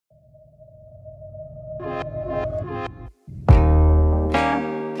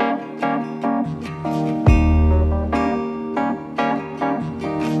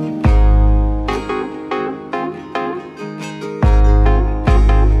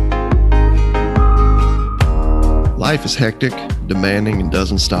Life is hectic, demanding, and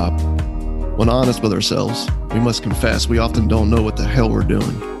doesn't stop. When honest with ourselves, we must confess we often don't know what the hell we're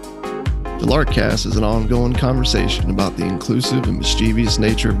doing. The Larkcast is an ongoing conversation about the inclusive and mischievous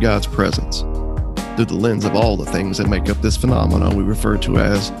nature of God's presence through the lens of all the things that make up this phenomenon we refer to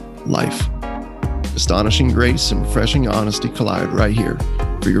as life. Astonishing grace and refreshing honesty collide right here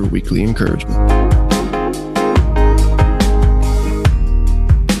for your weekly encouragement.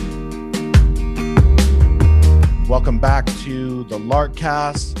 Welcome back to the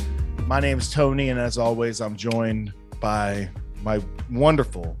Larkcast. My name is Tony, and as always, I'm joined by my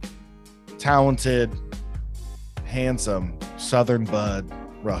wonderful, talented, handsome Southern bud,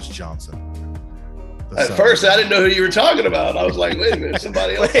 Russ Johnson. At first, I didn't know who you were talking about. I was like, wait a minute,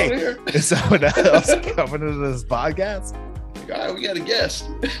 somebody else on here? Is someone else coming into this podcast? Like, all right, we got a guest.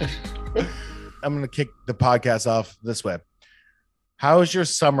 I'm going to kick the podcast off this way. How's your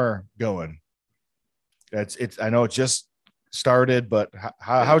summer going? I know it just started, but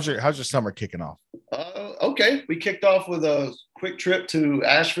how's your summer kicking off? Okay, we kicked off with a quick trip to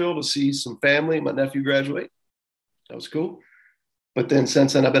Asheville to see some family. My nephew graduate. That was cool. But then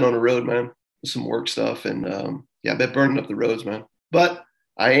since then, I've been on the road, man, with some work stuff, and I've been burning up the roads, man. But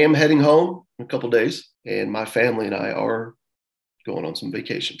I am heading home in a couple of days, and my family and I are going on some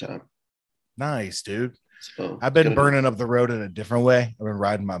vacation time. Nice, dude. So I've been burning up the road in a different way. I've been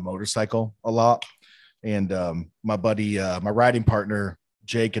riding my motorcycle a lot. And my buddy, my riding partner,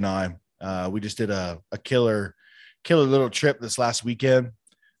 Jake, and I, we just did a killer little trip this last weekend.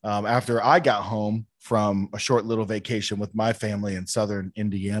 After I got home from a short little vacation with my family in Southern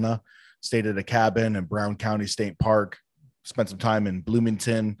Indiana, stayed at a cabin in Brown County State Park, spent some time in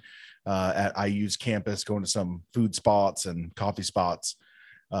Bloomington at IU's campus, going to some food spots and coffee spots.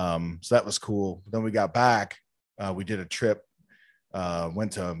 So that was cool. Then we got back. We did a trip,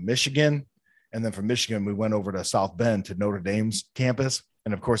 went to Michigan. And then from Michigan, we went over to South Bend to Notre Dame's campus.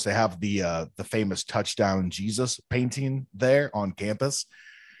 And of course, they have the famous Touchdown Jesus painting there on campus.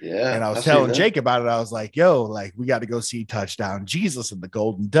 Yeah. And I was telling Jake about it. I was like, yo, like, we got to go see Touchdown Jesus in the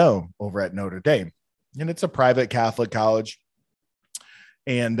Golden Dome over at Notre Dame. And it's a private Catholic college.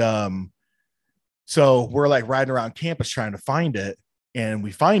 And so we're like riding around campus trying to find it. And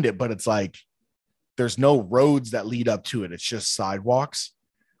we find it, but it's like, there's no roads that lead up to it. It's just sidewalks.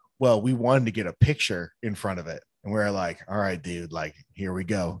 Well, we wanted to get a picture in front of it. And we're like, all right, dude, like, here we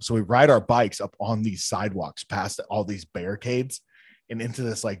go. So we ride our bikes up on these sidewalks past all these barricades and into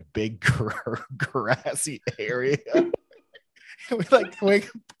this like big grassy area. And we like quick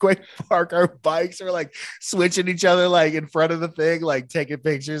park our bikes. We're like switching each other like in front of the thing, like taking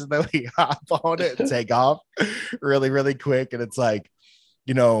pictures, and then we hop on it and take off really, really quick. And it's like,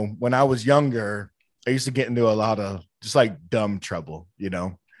 you know, when I was younger, I used to get into a lot of just like dumb trouble, you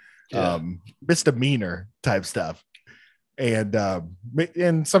know. Yeah. Misdemeanor type stuff, and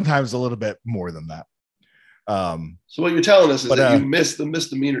sometimes a little bit more than that. So what you're telling us is that you missed the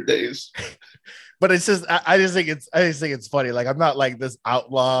misdemeanor days. But it's just, I just think it's funny. Like, I'm not like this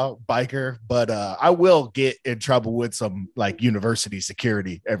outlaw biker, but I will get in trouble with some like university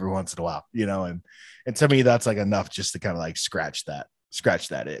security every once in a while, you know. And to me, that's like enough just to kind of like scratch that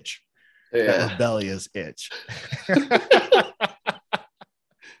itch, that rebellious itch.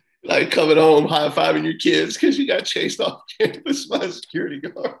 Like coming home, high-fiving your kids because you got chased off campus by a security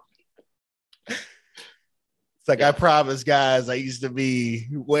guard. It's like, I promise, guys, I used to be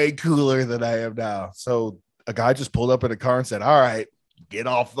way cooler than I am now. So a guy just pulled up in a car and said, all right, get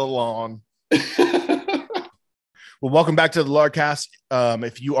off the lawn. Well, welcome back to the Larkcast.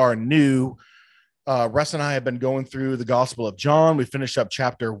 If you are new, Russ and I have been going through the Gospel of John. We finished up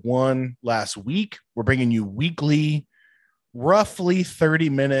chapter 1 last week. We're bringing you weekly, roughly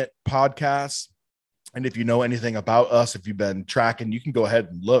 30-minute podcasts. And if you know anything about us, if you've been tracking, you can go ahead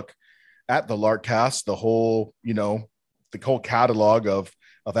and look at the Larkcast, the whole catalog of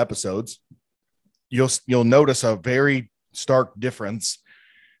episodes. You'll notice a very stark difference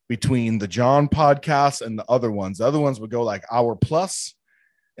between the John podcast and the other ones. The other ones would go like hour plus,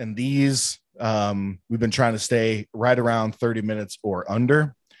 and these we've been trying to stay right around 30 minutes or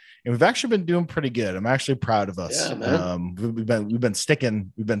under. And we've actually been doing pretty good. I'm actually proud of us. Yeah, man. We've been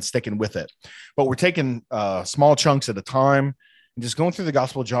sticking with it, but we're taking small chunks at a time and just going through the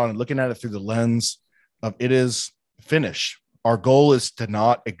Gospel of John and looking at it through the lens of it is finished. Our goal is to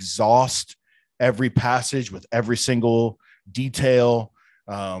not exhaust every passage with every single detail.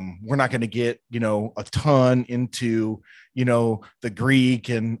 We're not going to get, a ton into, the Greek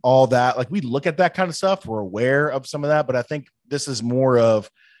and all that. Like, we look at that kind of stuff. We're aware of some of that, but I think this is more of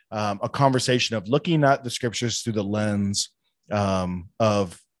a conversation of looking at the scriptures through the lens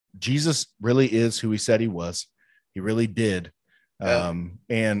of Jesus really is who he said he was. He really did. Yeah.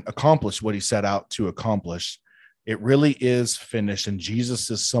 And accomplished what he set out to accomplish. It really is finished. And Jesus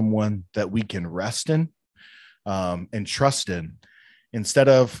is someone that we can rest in and trust in, instead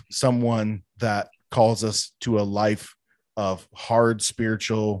of someone that calls us to a life of hard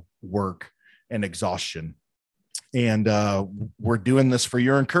spiritual work and exhaustion. And we're doing this for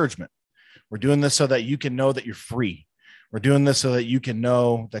your encouragement. We're doing this so that you can know that you're free. We're doing this so that you can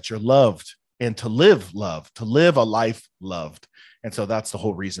know that you're loved and to live love, to live a life loved. And so that's the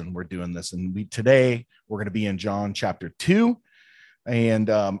whole reason we're doing this. And today we're going to be in John chapter 2. And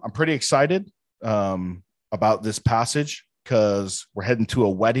I'm pretty excited about this passage because we're heading to a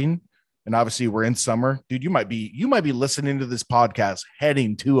wedding. And obviously we're in summer. Dude, you might be listening to this podcast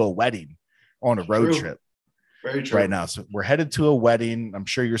heading to a wedding on a road trip. Very true. Right now. So we're headed to a wedding. I'm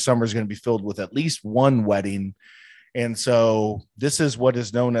sure your summer is going to be filled with at least one wedding. And so this is what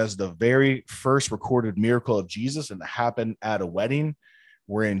is known as the very first recorded miracle of Jesus, and it happened at a wedding.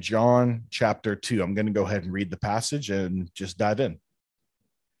 We're in John chapter 2. I'm going to go ahead and read the passage and just dive in.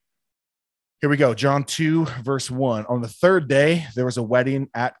 Here we go. John 2, verse 1. On the third day, there was a wedding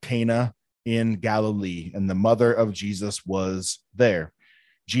at Cana in Galilee, and the mother of Jesus was there.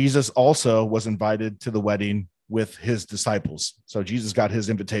 Jesus also was invited to the wedding with his disciples. So Jesus got his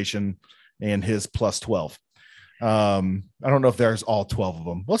invitation and his plus 12. I don't know if there's all 12 of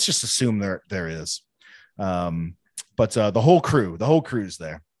them. Let's just assume there is. But the whole crew's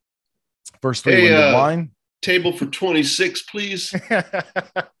there. Verse 3, when the wine. Table for 26, please.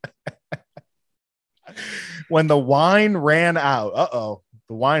 When the wine ran out,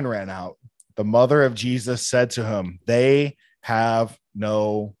 the wine ran out. The mother of Jesus said to him, they have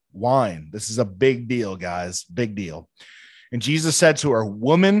no wine. This is a big deal, guys. Big deal. And Jesus said to her,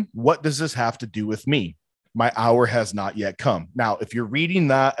 woman, what does this have to do with me? My hour has not yet come. Now, if you're reading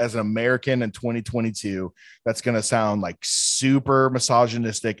that as an American in 2022, that's going to sound like super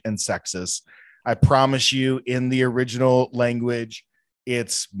misogynistic and sexist. I promise you, in the original language,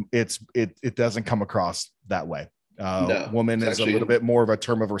 it doesn't come across that way. No, woman is a little bit more of a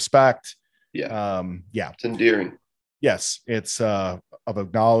term of respect. Yeah. It's endearing. Yes, it's of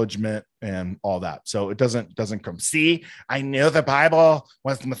acknowledgement and all that. So it doesn't come. See, I knew the Bible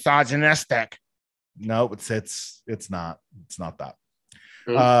was misogynistic. No, it's not that.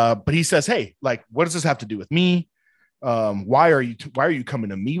 But he says, hey, like, what does this have to do with me? Why are you coming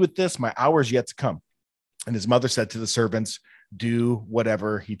to me with this? My hour is yet to come. And his mother said to the servants, do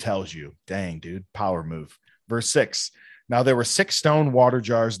whatever he tells you. Dang, dude, power move. Verse 6. Now there were 6 stone water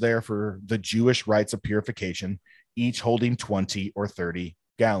jars there for the Jewish rites of purification, each holding 20 or 30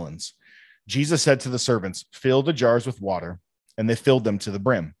 gallons. Jesus said to the servants, fill the jars with water, and they filled them to the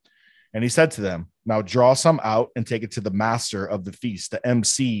brim. And he said to them, now draw some out and take it to the master of the feast, the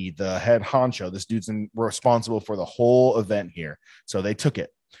MC, the head honcho. This dude's responsible for the whole event here. So they took it.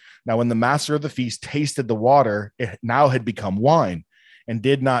 Now, when the master of the feast tasted the water, it now had become wine and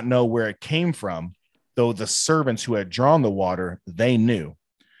did not know where it came from, though the servants who had drawn the water, they knew.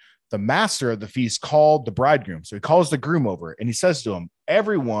 The master of the feast called the bridegroom. So he calls the groom over and he says to him,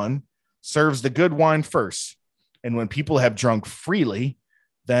 everyone serves the good wine first. And when people have drunk freely,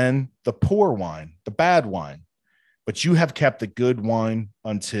 then the poor wine, the bad wine. But you have kept the good wine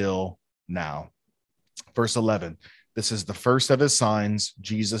until now. Verse 11. This is the first of his signs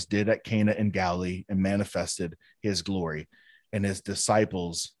Jesus did at Cana in Galilee and manifested his glory, and his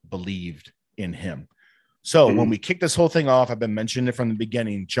disciples believed in him. So when we kick this whole thing off, I've been mentioning it from the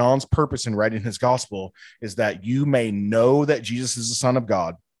beginning. John's purpose in writing his gospel is that you may know that Jesus is the Son of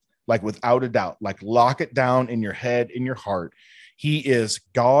God, like without a doubt, like lock it down in your head, in your heart. He is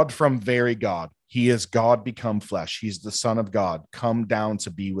God from very God. He is God become flesh. He's the Son of God come down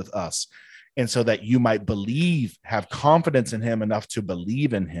to be with us. And so that you might believe, have confidence in him enough to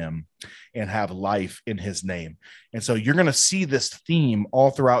believe in him and have life in his name. And so you're going to see this theme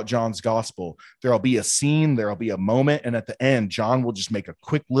all throughout John's gospel. There'll be a scene, there'll be a moment. And at the end, John will just make a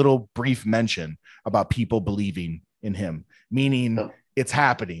quick little brief mention about people believing in him, meaning it's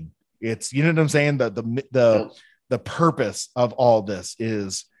happening. It's, you know what I'm saying? The purpose of all this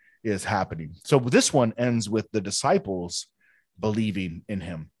is happening. So this one ends with the disciples believing in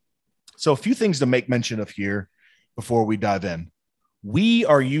him. So a few things to make mention of here before we dive in. We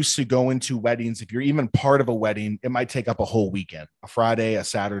are used to going to weddings. If you're even part of a wedding, it might take up a whole weekend, a Friday, a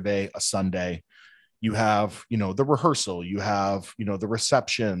Saturday, a Sunday. You have, the rehearsal, you have, the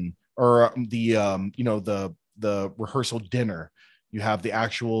reception, or the rehearsal dinner. You have the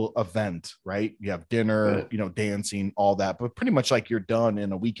actual event, right? You have dinner, dancing, all that, but pretty much like you're done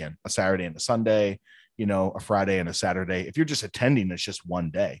in a weekend, a Saturday and a Sunday, a Friday and a Saturday. If you're just attending, it's just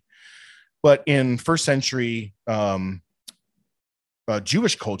one day. But in first century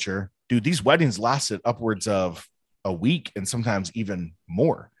Jewish culture, dude, these weddings lasted upwards of a week and sometimes even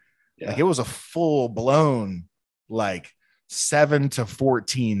more. Yeah. Like it was a full blown, like 7 to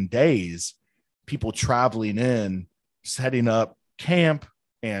 14 days, people traveling in, setting up camp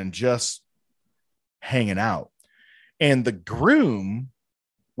and just hanging out. And the groom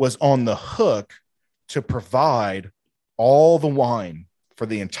was on the hook to provide all the wine for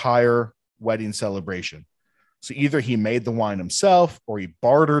the entire wedding celebration. So either he made the wine himself or he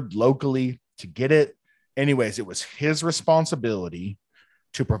bartered locally to get it. Anyways, it was his responsibility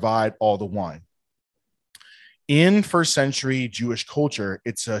to provide all the wine. In first century Jewish culture,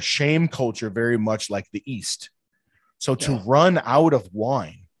 it's a shame culture, very much like the East. So to run out of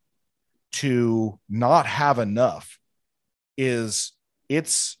wine, to not have enough this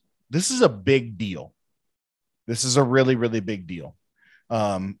is a big deal. This is a really, really big deal.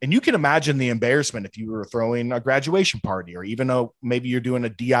 And you can imagine the embarrassment if you were throwing a graduation party, or even maybe you're doing a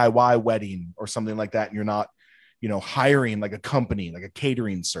DIY wedding or something like that. And you're not, hiring like a company, like a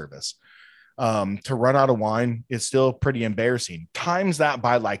catering service. To run out of wine is still pretty embarrassing. Times that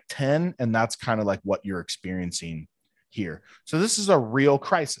by like 10. And that's kind of like what you're experiencing here. So this is a real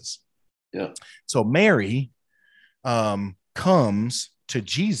crisis. Yeah. So Mary comes to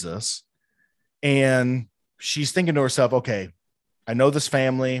Jesus and she's thinking to herself, okay, I know this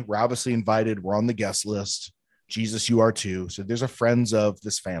family. We're obviously invited. We're on the guest list. Jesus, you are too. So there's a friends of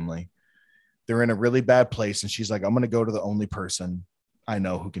this family. They're in a really bad place. And she's like, I'm going to go to the only person I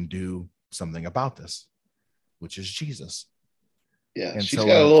know who can do something about this, which is Jesus. Yeah. And she's so,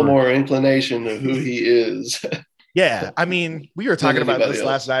 got a little more inclination of who he is. Yeah. I mean, we were talking about this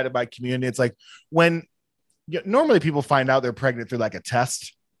last night at my community. It's like when normally people find out they're pregnant through like a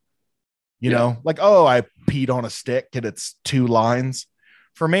test, you know, like, oh, I peed on a stick and it's 2 lines.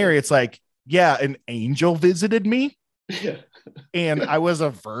 For Mary, it's like, yeah, an angel visited me. Yeah. And I was a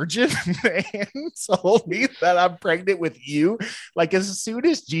virgin and told me that I'm pregnant with you. Like as soon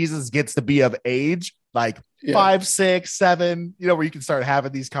as Jesus gets to be of age, like 5, 6, 7, where you can start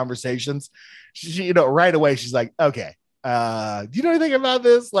having these conversations, she, right away, she's like, okay, do you know anything about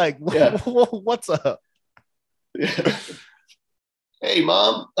this? Like, what's up? Yeah. Hey,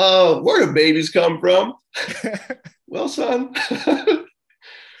 Mom, where do babies come from? Well, son,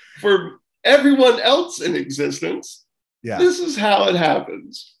 for everyone else in existence, this is how it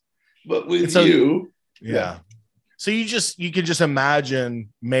happens. But with you. Yeah. So you can just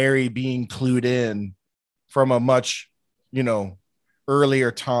imagine Mary being clued in from a much,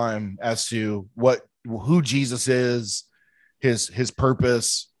 earlier time as to who Jesus is, his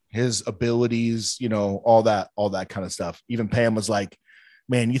purpose, his abilities, all that kind of stuff. Even Pam was like,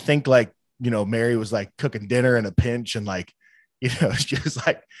 man, you think like, Mary was like cooking dinner in a pinch and like, she was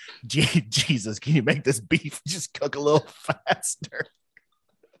like, Jesus, can you make this beef just cook a little faster?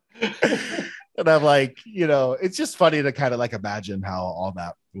 And I'm like, it's just funny to kind of like imagine how all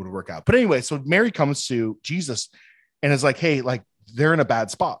that would work out. But anyway, so Mary comes to Jesus and is like, hey, like they're in a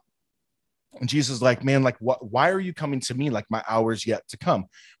bad spot. And Jesus is like, man, like why are you coming to me? Like my hour's yet to come,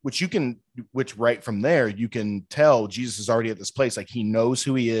 which right from there, you can tell Jesus is already at this place. Like he knows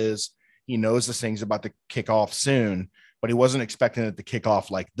who he is. He knows this thing's about to kick off soon, but he wasn't expecting it to kick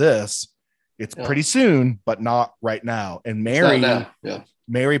off like this. It's pretty soon, but not right now. And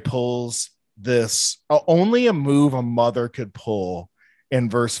Mary pulls this only a move a mother could pull in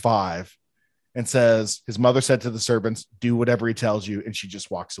verse 5 and says, his mother said to the servants, do whatever he tells you. And she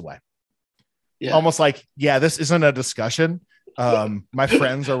just walks away. Yeah. Almost like, this isn't a discussion. My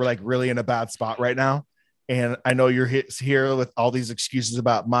friends are like really in a bad spot right now. And I know you're here with all these excuses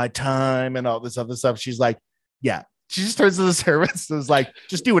about my time and all this other stuff. She's like, yeah. She just turns to the servants and is like,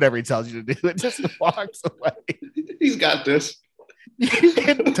 just do whatever he tells you to do. It just walks away. He's got this. You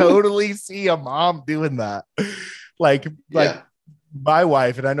can totally see a mom doing that. Like my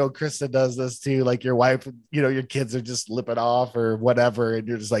wife, and I know Krista does this too. Like your wife, your kids are just lipping off or whatever. And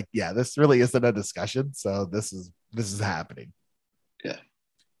you're just like, yeah, this really isn't a discussion. So this is happening. Yeah.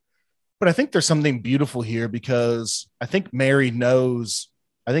 But I think there's something beautiful here because I think Mary knows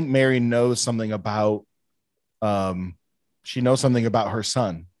something about, she knows something about her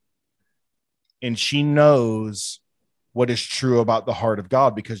son, and she knows what is true about the heart of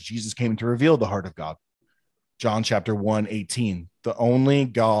God because Jesus came to reveal the heart of God. John chapter 1:18, the only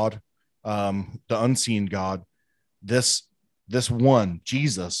God, the unseen God, this one,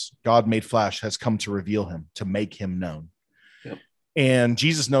 Jesus, God made flesh, has come to reveal him, to make him known. Yep. And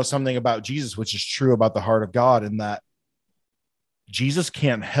Jesus knows something about Jesus, which is true about the heart of God, in that Jesus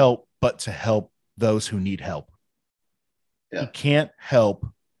can't help but to help those who need help. Yeah. He can't help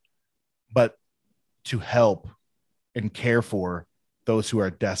but to help and care for those who are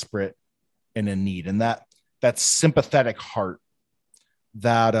desperate and in need. And that sympathetic heart,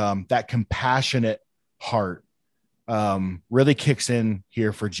 that compassionate heart, really kicks in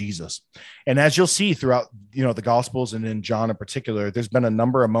here for Jesus. And as you'll see throughout, the Gospels and in John in particular, there's been a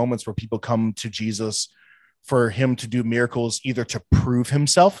number of moments where people come to Jesus for him to do miracles, either to prove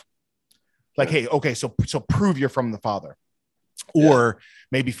himself, like, hey, okay, so prove you're from the Father, or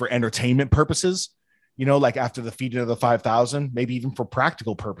maybe for entertainment purposes, like after the feeding of the 5,000, maybe even for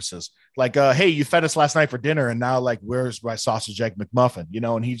practical purposes, like, hey, you fed us last night for dinner, and now, like, where's my sausage egg McMuffin?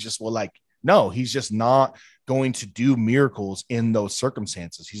 And he just will, like, no, he's just not going to do miracles in those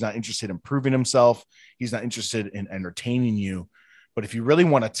circumstances. He's not interested in proving himself. He's not interested in entertaining you. But if you really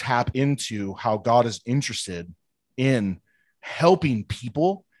want to tap into how God is interested in helping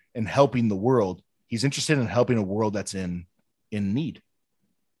people and helping the world, he's interested in helping a world that's in need,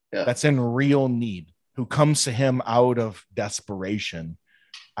 that's in real need, who comes to him out of desperation,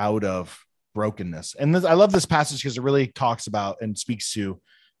 out of brokenness. And I love this passage because it really talks about and speaks to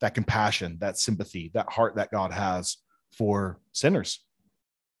that compassion, that sympathy, that heart that God has for sinners.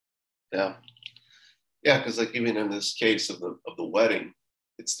 Yeah. Yeah, because like even in this case of the wedding,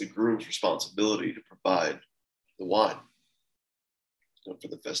 it's the groom's responsibility to provide the wine, for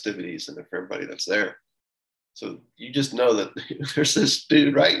the festivities and for everybody that's there. So you just know that there's this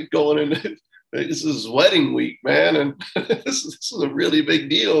dude, right, going in. This is wedding week, man, and this is a really big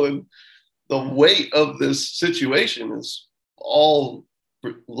deal. And the weight of this situation is all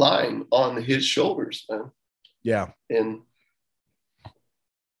lying on his shoulders, man. Yeah, and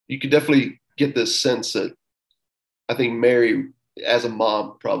you could definitely get this sense that I think Mary, as a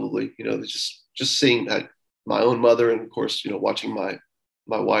mom, probably, just seeing that my own mother, and of course, watching my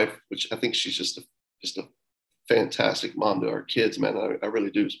wife, which I think she's just a fantastic mom to our kids, man. I really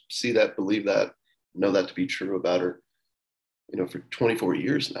do see that, believe that, know that to be true about her, for 24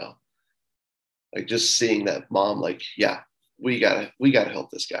 years now. Like just seeing that mom, like, yeah, we gotta help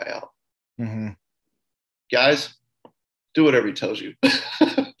this guy out. Mm-hmm. Guys, do whatever he tells you.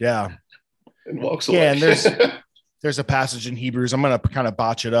 Yeah. And walks away. Yeah, and there's a passage in Hebrews, I'm going to kind of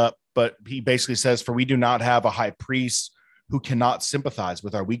botch it up, but he basically says, for we do not have a high priest who cannot sympathize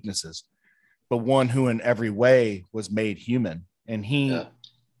with our weaknesses, but one who in every way was made human. And he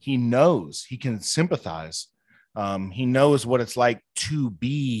knows, he can sympathize. He knows what it's like to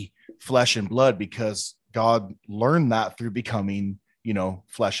be flesh and blood, because God learned that through becoming,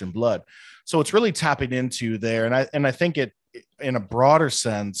 flesh and blood. So it's really tapping into there. And I think it, in a broader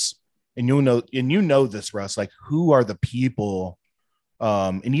sense, and you know this, Russ, like, who are the people,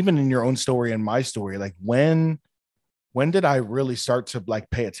 and even in your own story and my story, like when did I really start to, like,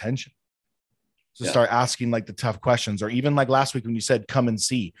 pay attention, to start asking, like, the tough questions? Or even like last week when you said, come and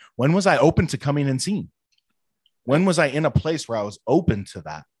see, when was I open to coming and seeing? When was I in a place where I was open to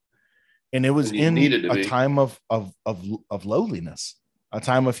that? And it was in a time of lowliness, a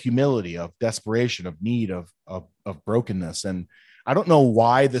time of humility, of desperation, of need, of brokenness. And I don't know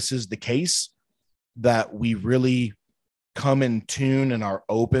why this is the case, that we really come in tune and are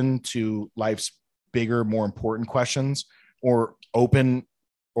open to life's bigger, more important questions, or open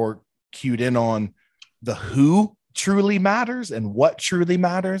or cued in on the who truly matters and what truly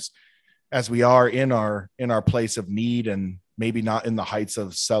matters, as we are in our place of need, and maybe not in the heights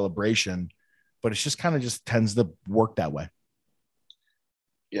of celebration, but it's just kind of just tends to work that way.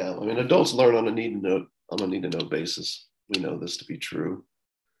 Yeah. I mean, adults learn on a need to know basis. We know this to be true,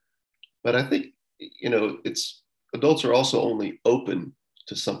 but I think, adults are also only open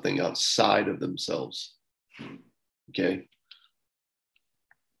to something outside of themselves. Okay.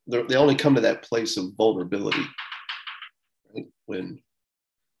 They only come to that place of vulnerability, right? When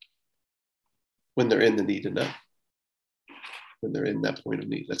they're in the need to know, when they're in that point of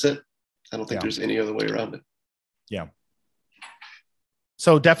need. That's it. I don't think there's any other way around it. Yeah.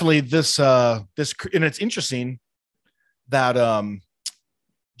 So definitely this, and it's interesting that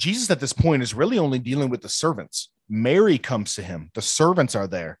Jesus at this point is really only dealing with the servants. Mary comes to him. The servants are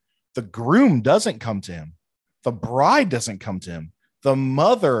there. The groom doesn't come to him. The bride doesn't come to him. The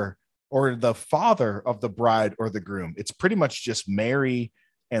mother or the father of the bride or the groom. It's pretty much just Mary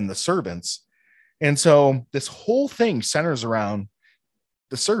and the servants. And so this whole thing centers around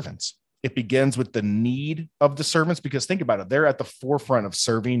the servants. It begins with the need of the servants, because think about it. They're at the forefront of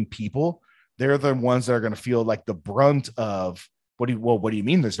serving people. They're the ones that are going to feel like the brunt of, what do you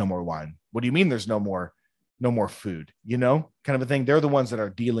mean there's no more wine? What do you mean there's no more food? Kind of a thing. They're the ones that are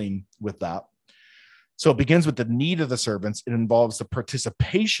dealing with that. So it begins with the need of the servants. It involves the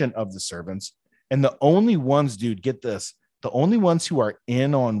participation of the servants. And the only ones, dude, get this, the only ones who are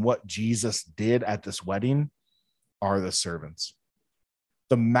in on what Jesus did at this wedding are the servants.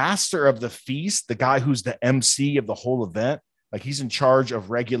 The master of the feast, the guy who's the MC of the whole event, like he's in charge of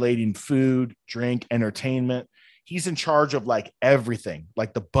regulating food, drink, entertainment. He's in charge of like everything.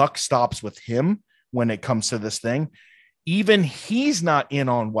 Like the buck stops with him when it comes to this thing. Even he's not in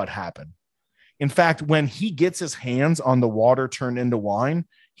on what happened. In fact, when he gets his hands on the water turned into wine,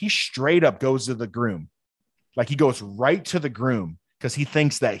 he straight up goes to the groom. Like he goes right to the groom because he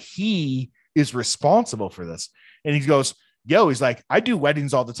thinks that he is responsible for this. And he goes, he's like, I do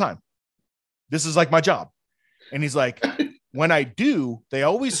weddings all the time. This is like my job. And he's like, when I do, they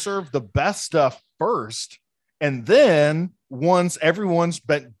always serve the best stuff first. And then once everyone's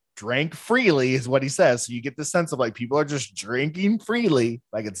been drank freely is what he says. So you get the sense of like people are just drinking freely.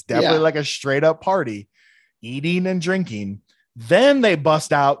 Like it's definitely like a straight up party, eating and drinking. Then they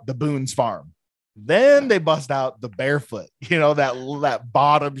bust out the Boone's Farm. Then they bust out the Barefoot, that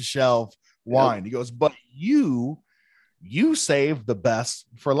bottom shelf wine. He goes, but you save the best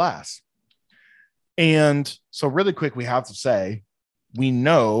for last. And so really quick, we have to say, we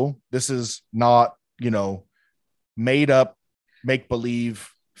know this is not, made up, make believe,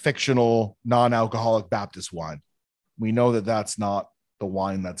 fictional, non-alcoholic Baptist wine. We know that that's not the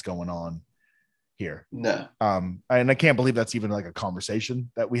wine that's going on here. No. And I can't believe that's even like a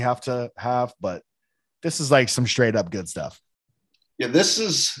conversation that we have to have, but this is like some straight up good stuff. Yeah, this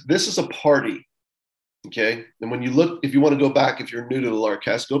is a party. Okay. And when you look, if you want to go back, if you're new to the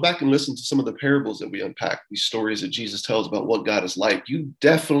Larkcast, go back and listen to some of the parables that we unpack, these stories that Jesus tells about what God is like. You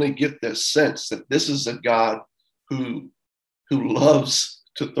definitely get this sense that this is a God who loves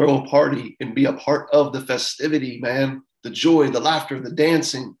to throw a party and be a part of the festivity, man. The joy, the laughter, the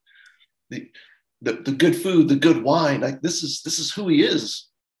dancing, the good food, the good wine. Like this is who he is.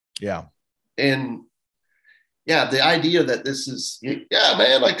 Yeah. And yeah, the idea that this is,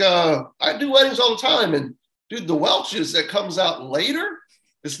 man, like I do weddings all the time. And dude, the Welch's that comes out later,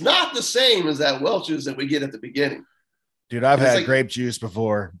 it's not the same as that Welch's that we get at the beginning. Dude, I've had grape juice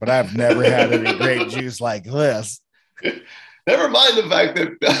before, but I've never had any grape juice like this. Never mind the fact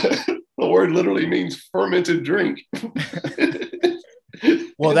that the word literally means fermented drink.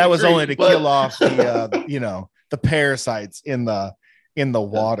 Well, that was only to kill off the parasites in the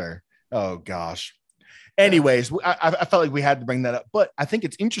water. Oh gosh. Anyways, I felt like we had to bring that up, but I think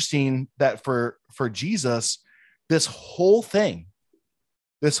it's interesting that for Jesus, this whole thing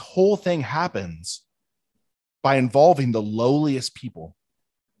happens by involving the lowliest people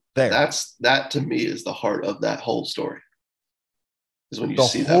there. That to me is the heart of that whole story. Is when you the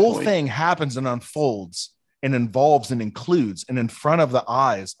see whole that thing happens and unfolds and involves and includes and in front of the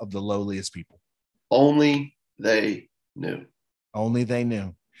eyes of the lowliest people. Only they knew. Only they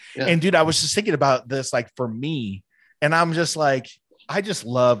knew. Yeah. And dude, I was just thinking about this, like for me, and I'm just like, I just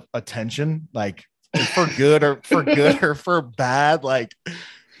love attention, like for good or for bad. Like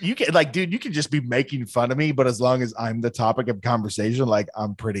you can, like, dude, you can just be making fun of me, but as long as I'm the topic of conversation, like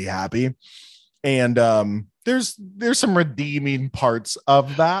I'm pretty happy. And there's some redeeming parts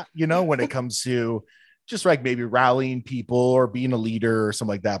of that, when it comes to just like maybe rallying people or being a leader or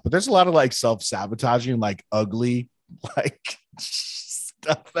something like that. But there's a lot of like self-sabotaging, like ugly, like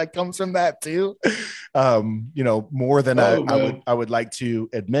stuff that comes from that too. More than I would like to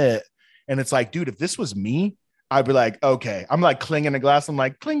admit. And it's like, dude, if this was me, I'd be like, okay, I'm like clinging a glass. I'm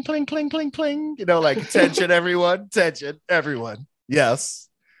like, cling, cling, cling, cling, cling, like attention, everyone. Yes.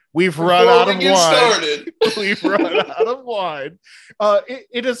 We've run out of wine. We've run out of wine.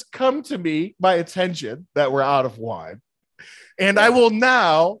 It has come to me, my attention, that we're out of wine. And I will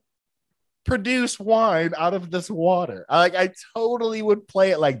now produce wine out of this water. I totally would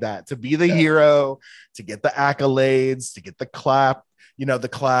play it like that, to be the hero, to get the accolades, to get the clap, the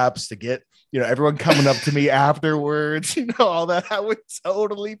claps, to get, everyone coming up to me afterwards, all that. I would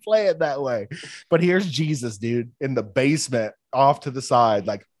totally play it that way. But here's Jesus, dude, in the basement off to the side,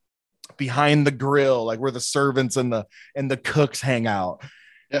 like behind the grill, like where the servants and the cooks hang out.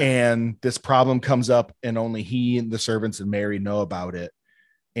 Yeah. And this problem comes up and only he and the servants and Mary know about it.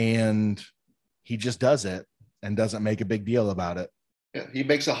 And he just does it and doesn't make a big deal about it. Yeah, he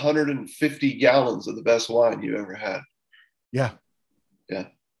makes 150 gallons of the best wine you ever had. Yeah. Yeah.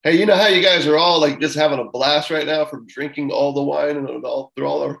 Hey, you know how you guys are all like just having a blast right now from drinking all the wine and through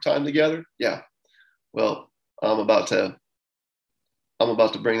all our time together? Yeah. Well, I'm about to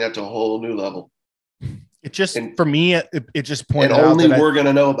bring that to a whole new level. It just, for me, it just pointed out. And only we're going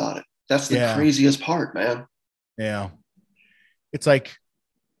to know about it. That's the craziest part, man. Yeah. It's like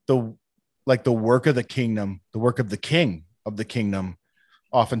the work of the kingdom, the work of the king of the kingdom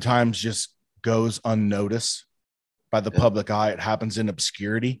oftentimes just goes unnoticed by the public eye. It happens in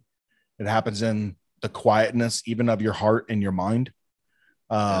obscurity. It happens in the quietness, even of your heart and your mind.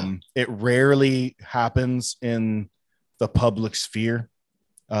 It rarely happens in the public sphere,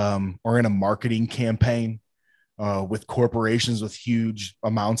 or in a marketing campaign, with corporations with huge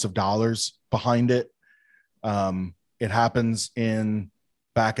amounts of dollars behind it. It happens in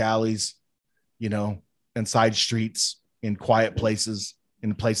back alleys, in side streets, in quiet places,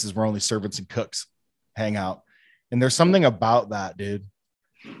 in places where only servants and cooks hang out. And there's something about that, dude.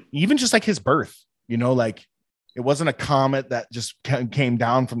 Even just like his birth, like it wasn't a comet that just came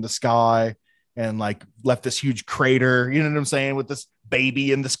down from the sky and like left this huge crater, you know what I'm saying, with this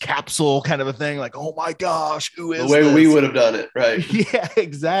baby in this capsule kind of a thing. Like, oh my gosh, who is the way this? We would have done it, right? Yeah,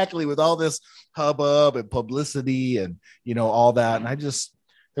 exactly. With all this hubbub and publicity and, all that. And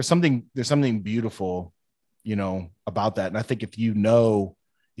there's something beautiful, about that. And I think if you know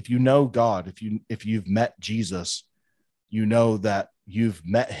God, if you've met Jesus, that you've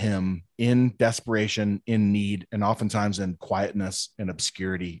met him in desperation, in need, and oftentimes in quietness and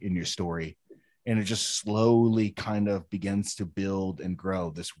obscurity in your story. And it just slowly kind of begins to build and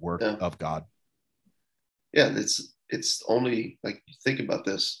grow this work of God. Yeah, it's only like, think about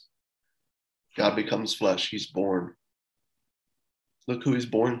this. God becomes flesh. He's born. Look who he's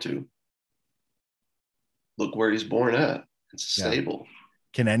born to. Look where he's born at. It's stable.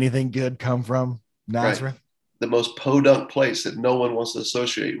 Can anything good come from Nazareth? Right. The most podunk place that no one wants to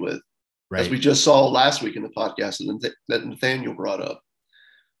associate with. Right. As we just saw last week in the podcast that Nathaniel brought up.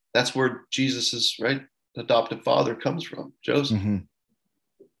 That's where Jesus's adoptive father comes from, Joseph. Mm-hmm.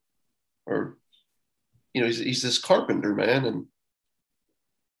 Or, he's this carpenter, man, and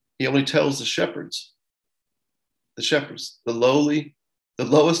he only tells the shepherds, the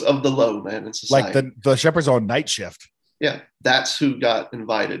lowest of the low, man, in society. Like the shepherds on night shift. Yeah, that's who got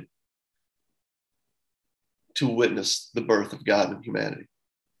invited to witness the birth of God and humanity.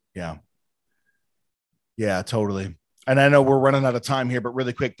 Yeah. Yeah, totally. And I know we're running out of time here, but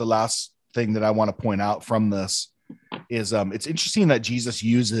really quick, the last thing that I want to point out from this is it's interesting that Jesus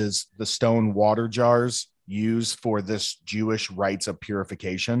uses the stone water jars used for this Jewish rites of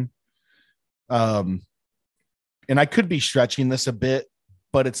purification. And I could be stretching this a bit,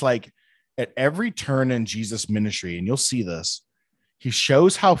 but it's like at every turn in Jesus' ministry, and you'll see this, he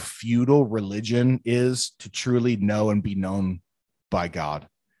shows how futile religion is to truly know and be known by God.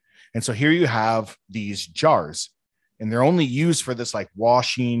 And so here you have these jars, and they're only used for this like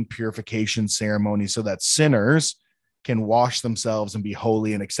washing, purification ceremony so that sinners can wash themselves and be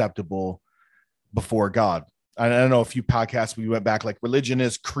holy and acceptable before God. I don't know, a few podcasts we went back, like religion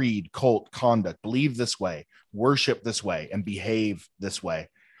is creed, cult, conduct, believe this way, worship this way, and behave this way.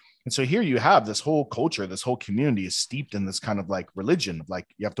 And so here you have this whole culture, this whole community is steeped in this kind of like religion, like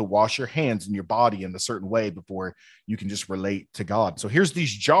you have to wash your hands and your body in a certain way before you can just relate to God. So here's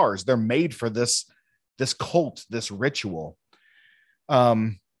these jars. They're made for this cult, this ritual.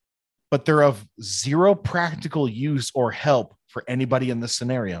 But they're of zero practical use or help for anybody in this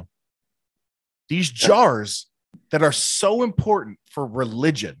scenario. These jars that are so important for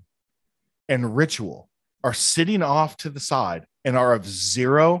religion and ritual are sitting off to the side and are of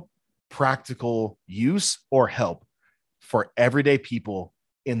zero practical use or help for everyday people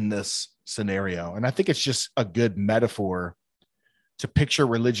in this scenario. And I think it's just a good metaphor to picture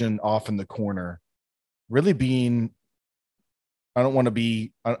religion off in the corner, really being, I don't want to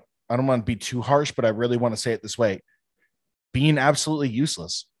be too harsh, but I really want to say it this way, being absolutely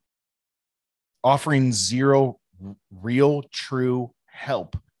useless, offering zero real, true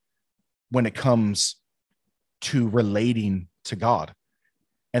help when it comes to relating to God.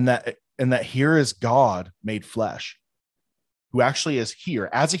 And that here is God made flesh, who actually is here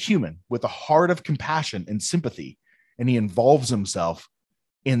as a human with a heart of compassion and sympathy. And he involves himself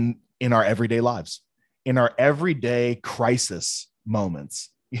in our everyday lives, in our everyday crisis moments.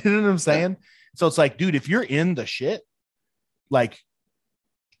 You know what I'm saying? So it's like, dude, if you're in the shit, like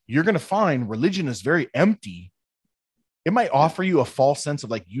you're going to find religion is very empty. It might offer you a false sense of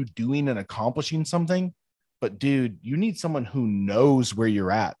like you doing and accomplishing something. But dude, you need someone who knows where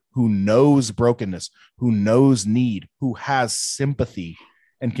you're at, who knows brokenness, who knows need, who has sympathy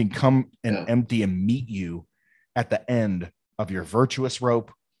and can come and empty and meet you at the end of your virtuous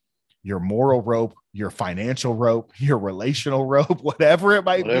rope, your moral rope, your financial rope, your relational rope, whatever it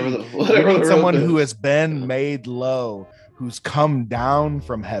might be. You need someone who has been made low, who's come down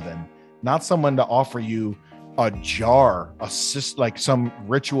from heaven, not someone to offer you a jar, like some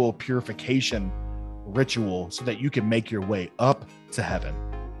ritual purification ritual so that you can make your way up to heaven,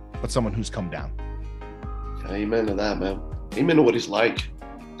 but someone who's come down. Amen to that, man. Amen to what he's like,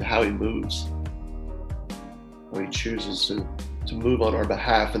 to how he moves. when he chooses to move on our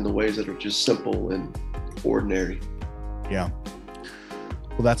behalf in the ways that are just simple and ordinary. Yeah.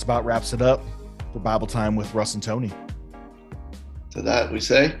 Well, that's about wraps it up for Bible Time with Russ and Tony. To that we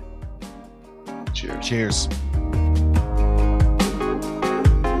say, cheers. Cheers.